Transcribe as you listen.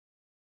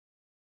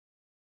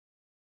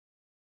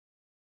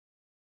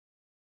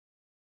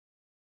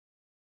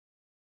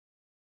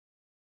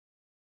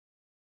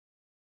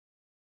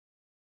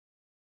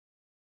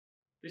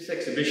This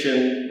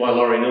exhibition by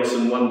Laurie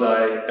Nilsen, One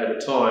Day at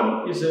a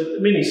Time, is a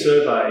mini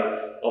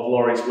survey of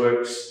Laurie's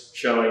works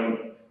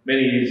showing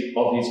many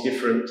of his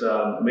different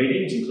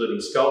mediums, including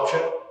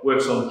sculpture,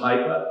 works on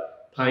paper,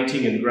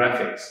 painting and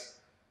graphics.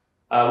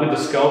 With the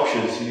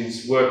sculptures,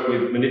 his work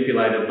with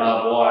manipulated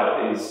barbed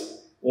wire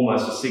is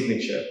almost a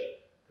signature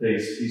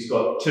piece. He's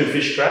got two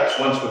fish traps,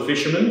 one's for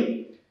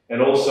fishermen,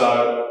 and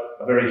also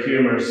a very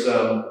humorous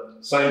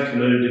same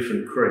canoe,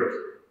 different creek.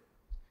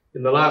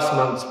 In the last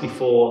months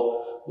before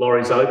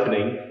Laurie's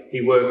opening, he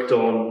worked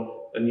on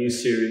a new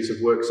series of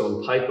works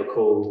on paper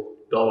called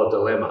Dollar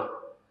Dilemma,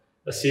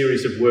 a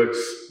series of works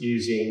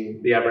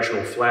using the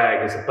Aboriginal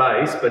flag as a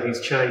base, but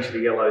he's changed the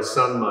yellow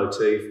sun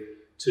motif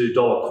to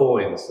dollar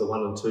coins, the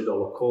 $1 and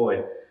 $2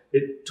 coin.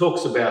 It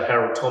talks about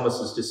Harold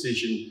Thomas's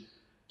decision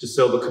to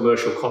sell the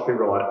commercial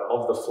copyright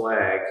of the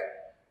flag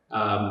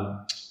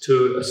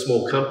to a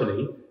small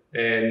company,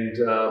 and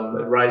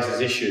it raises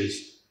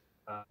issues.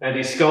 And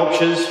his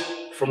sculptures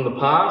from the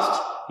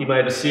past, he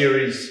made a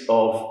series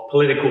of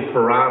political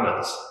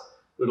piranhas,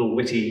 little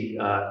witty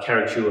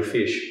caricature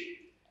fish.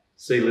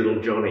 See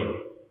Little Johnny.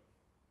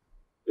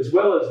 As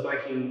well as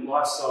making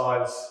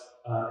life-size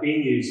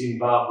emus in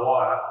barbed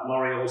wire,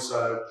 Laurie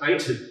also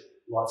painted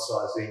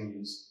life-size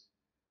emus.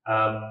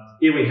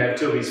 Here we have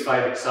two of his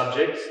favourite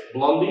subjects,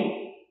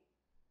 Blondie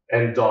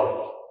and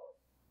Dolly.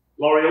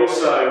 Laurie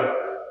also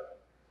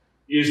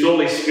used all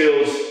these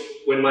skills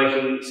when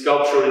making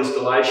sculptural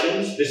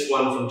installations, this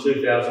one from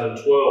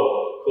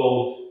 2012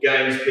 called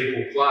Games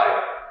People Play,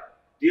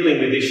 dealing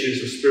with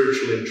issues of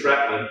spiritual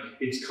entrapment.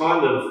 It's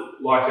kind of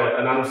like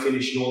an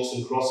unfinished noughts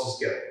and crosses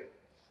game,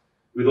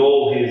 with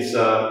all his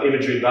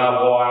imagery,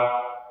 barbed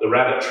wire, the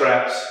rabbit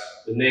traps,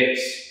 the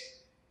nets,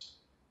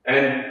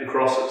 and the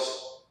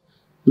crosses.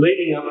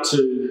 Leading up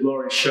to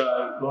Laurie's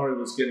show, Laurie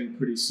was getting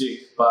pretty sick,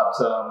 but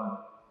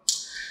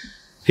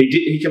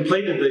he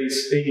completed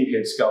these emu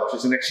head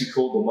sculptures and actually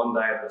called them One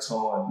Day at a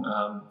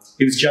Time.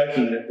 He was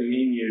joking that the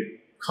emu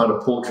kind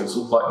of portraits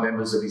looked like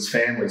members of his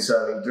family,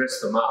 so he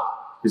dressed them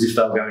up as if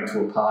they were going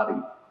to a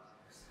party.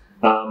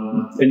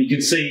 And you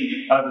can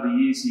see over the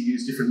years he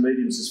used different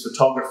mediums as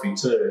photography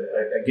too.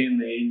 Again,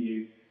 the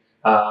emu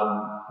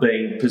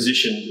being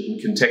positioned and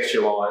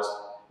contextualised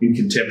in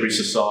contemporary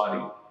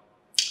society.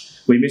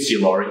 We miss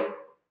you, Laurie.